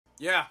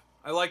Yeah,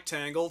 I like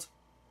Tangled.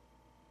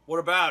 What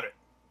about it?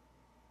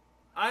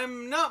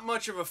 I'm not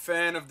much of a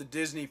fan of the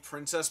Disney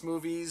princess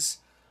movies.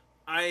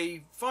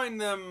 I find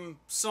them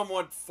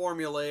somewhat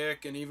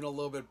formulaic and even a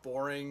little bit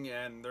boring,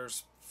 and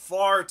there's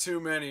far too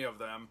many of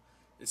them.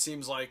 It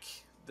seems like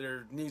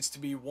there needs to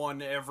be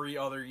one every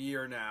other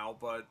year now,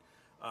 but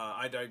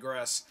I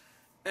digress.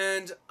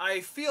 And I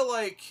feel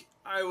like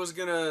I was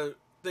gonna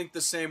think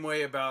the same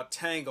way about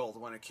Tangled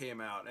when it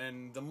came out,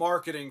 and the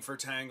marketing for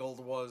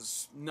Tangled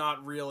was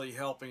not really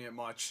helping it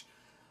much.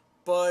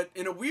 But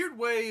in a weird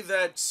way,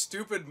 that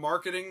stupid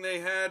marketing they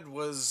had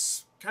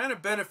was kind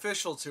of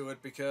beneficial to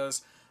it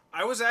because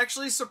I was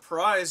actually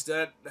surprised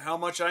at how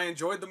much I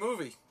enjoyed the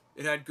movie.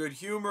 It had good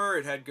humor,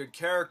 it had good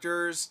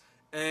characters,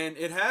 and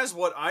it has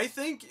what I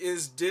think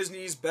is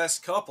Disney's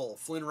best couple,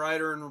 Flynn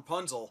Rider and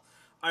Rapunzel.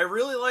 I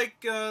really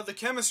like the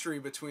chemistry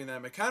between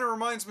them. It kind of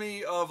reminds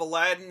me of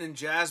Aladdin and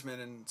Jasmine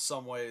in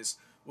some ways,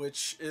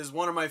 which is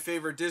one of my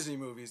favorite Disney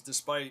movies,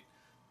 despite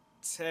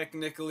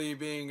technically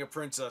being a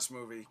princess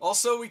movie.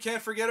 Also, we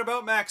can't forget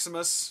about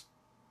Maximus.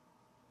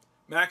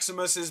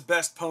 Maximus is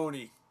best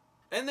pony.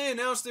 And they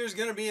announced there's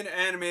going to be an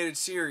animated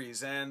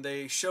series, and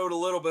they showed a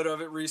little bit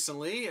of it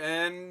recently,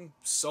 and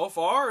so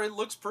far it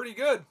looks pretty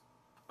good.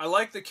 I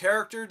like the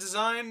character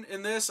design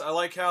in this. I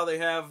like how they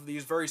have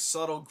these very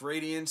subtle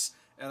gradients,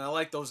 and I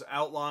like those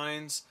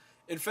outlines.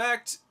 In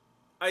fact,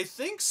 I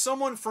think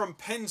someone from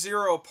Pen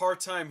Zero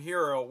Part-Time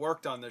Hero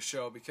worked on this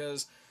show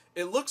because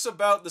it looks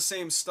about the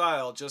same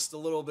style, just a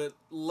little bit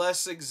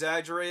less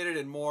exaggerated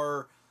and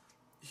more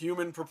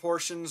human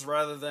proportions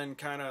rather than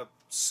kind of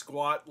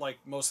squat like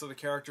most of the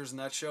characters in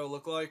that show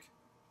look like.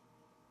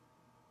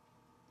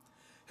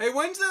 Hey,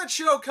 when's that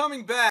show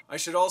coming back? I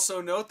should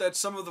also note that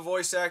some of the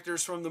voice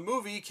actors from the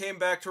movie came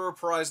back to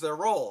reprise their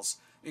roles,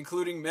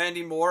 including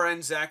Mandy Moore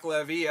and Zach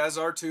Levy as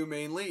our two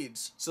main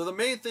leads. So the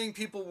main thing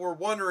people were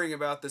wondering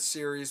about this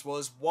series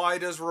was, why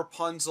does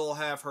Rapunzel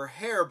have her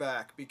hair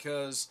back?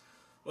 Because,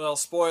 well,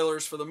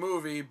 spoilers for the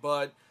movie,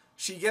 but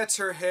she gets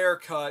her hair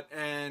cut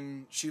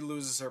and she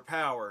loses her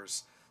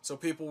powers. So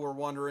people were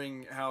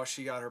wondering how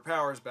she got her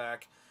powers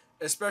back,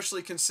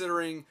 especially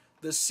considering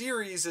the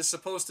series is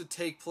supposed to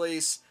take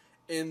place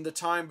in the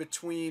time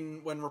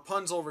between when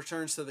Rapunzel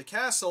returns to the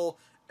castle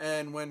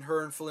and when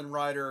her and Flynn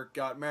Rider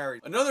got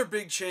married. Another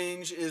big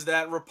change is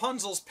that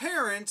Rapunzel's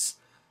parents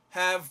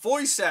have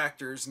voice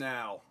actors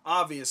now,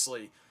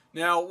 obviously.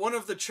 Now, one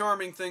of the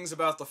charming things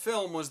about the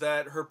film was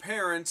that her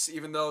parents,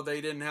 even though they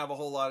didn't have a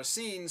whole lot of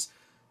scenes,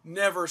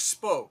 never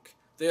spoke.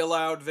 They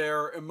allowed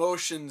their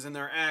emotions and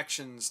their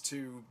actions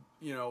to,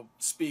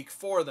 speak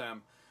for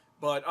them.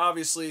 But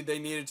obviously they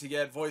needed to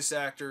get voice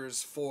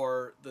actors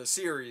for the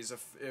series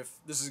if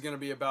this is going to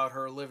be about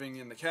her living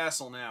in the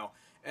castle now.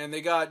 And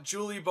they got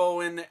Julie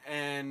Bowen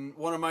and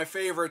one of my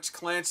favorites,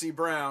 Clancy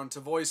Brown,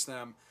 to voice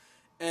them.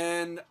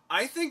 And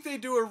I think they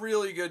do a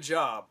really good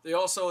job. They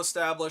also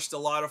established a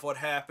lot of what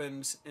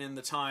happened in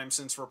the time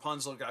since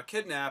Rapunzel got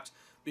kidnapped,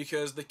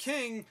 because the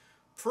king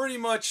pretty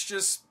much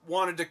just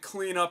wanted to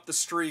clean up the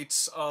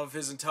streets of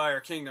his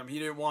entire kingdom. He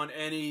didn't want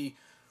any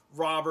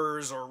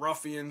robbers or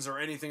ruffians or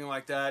anything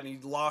like that, and he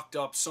locked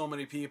up so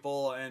many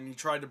people, and he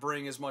tried to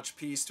bring as much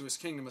peace to his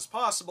kingdom as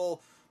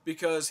possible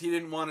because he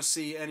didn't want to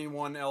see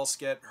anyone else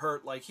get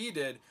hurt like he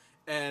did.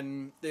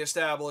 And they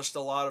established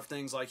a lot of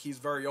things, like he's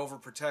very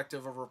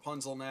overprotective of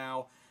Rapunzel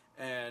now,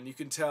 and you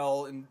can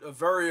tell in a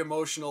very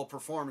emotional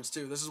performance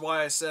too. This is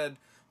why I said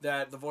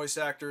that the voice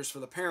actors for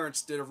the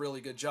parents did a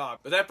really good job.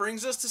 But that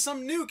brings us to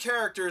some new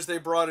characters they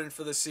brought in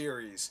for the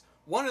series.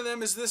 One of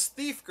them is this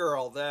thief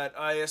girl that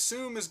I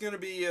assume is going to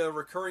be a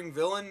recurring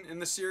villain in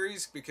the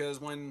series,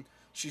 because when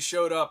she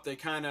showed up, they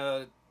kind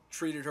of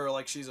treated her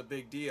like she's a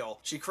big deal.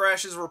 She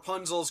crashes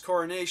Rapunzel's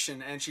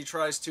coronation, and she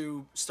tries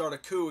to start a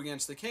coup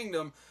against the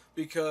kingdom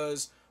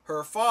because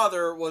her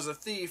father was a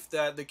thief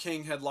that the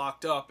king had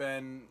locked up,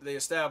 and they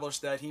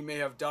established that he may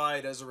have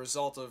died as a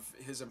result of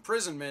his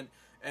imprisonment,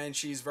 and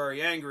she's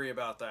very angry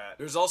about that.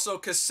 There's also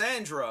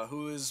Cassandra,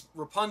 who is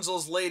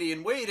Rapunzel's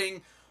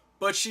lady-in-waiting,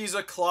 but she's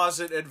a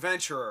closet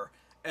adventurer.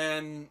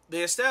 And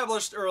they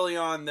established early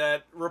on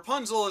that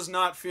Rapunzel is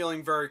not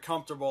feeling very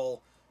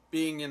comfortable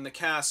being in the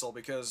castle,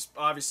 because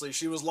obviously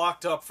she was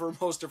locked up for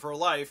most of her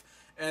life,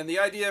 and the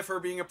idea of her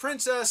being a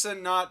princess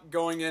and not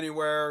going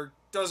anywhere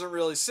doesn't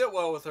really sit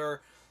well with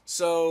her.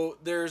 So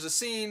there's a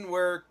scene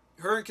where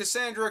her and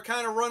Cassandra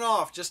kind of run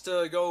off just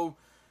to go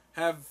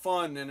have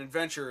fun and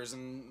adventures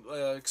and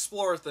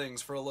explore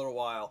things for a little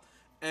while.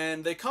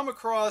 And they come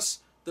across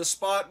the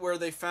spot where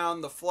they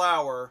found the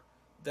flower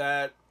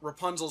that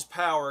Rapunzel's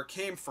power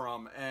came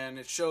from, and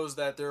it shows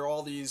that there are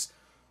all these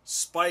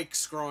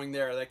spikes growing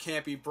there that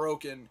can't be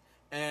broken.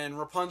 And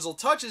Rapunzel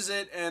touches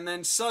it, and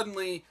then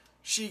suddenly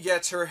she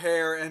gets her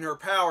hair and her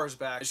powers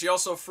back. She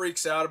also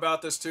freaks out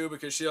about this too,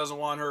 because she doesn't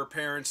want her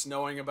parents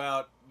knowing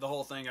about the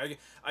whole thing.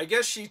 I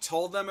guess she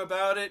told them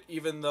about it,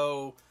 even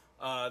though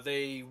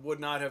they would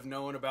not have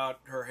known about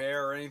her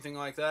hair or anything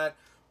like that.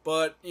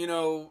 But,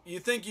 you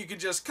think you could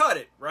just cut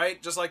it,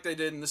 right? Just like they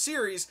did in the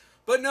series.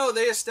 But no,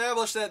 they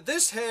established that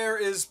this hair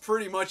is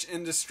pretty much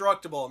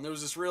indestructible. And there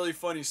was this really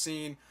funny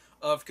scene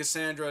of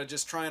Cassandra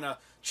just trying to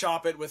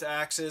chop it with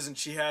axes, and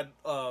she had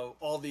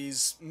all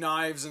these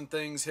knives and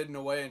things hidden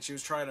away, and she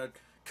was trying to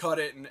cut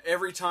it, and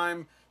every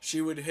time she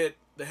would hit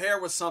the hair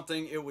with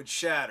something, it would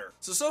shatter.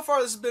 So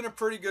far this has been a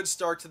pretty good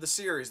start to the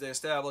series. They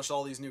established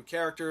all these new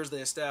characters,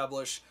 they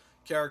established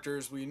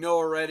characters we know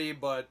already,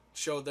 but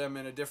showed them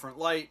in a different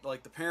light,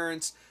 like the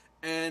parents,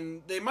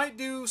 and they might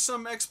do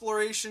some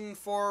exploration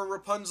for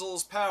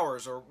Rapunzel's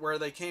powers, or where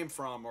they came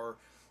from, or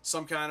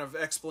some kind of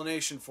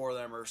explanation for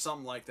them, or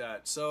something like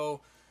that.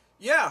 So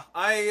yeah,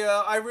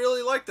 I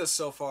really like this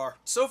so far.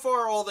 So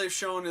far, all they've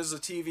shown is a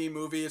TV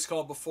movie. It's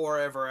called Before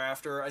Ever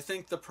After. I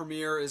think the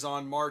premiere is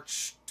on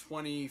March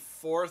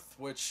 24th,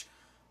 which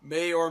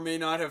may or may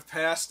not have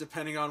passed,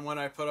 depending on when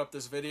I put up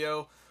this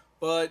video.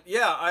 But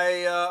yeah,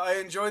 I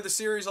enjoy the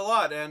series a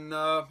lot, and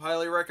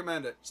highly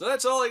recommend it. So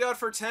that's all I got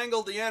for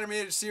Tangled, the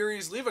animated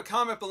series. Leave a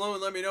comment below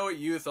and let me know what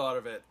you thought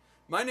of it.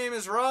 My name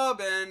is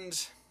Rob,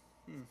 and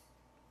I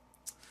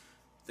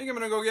think I'm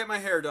going to go get my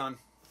hair done.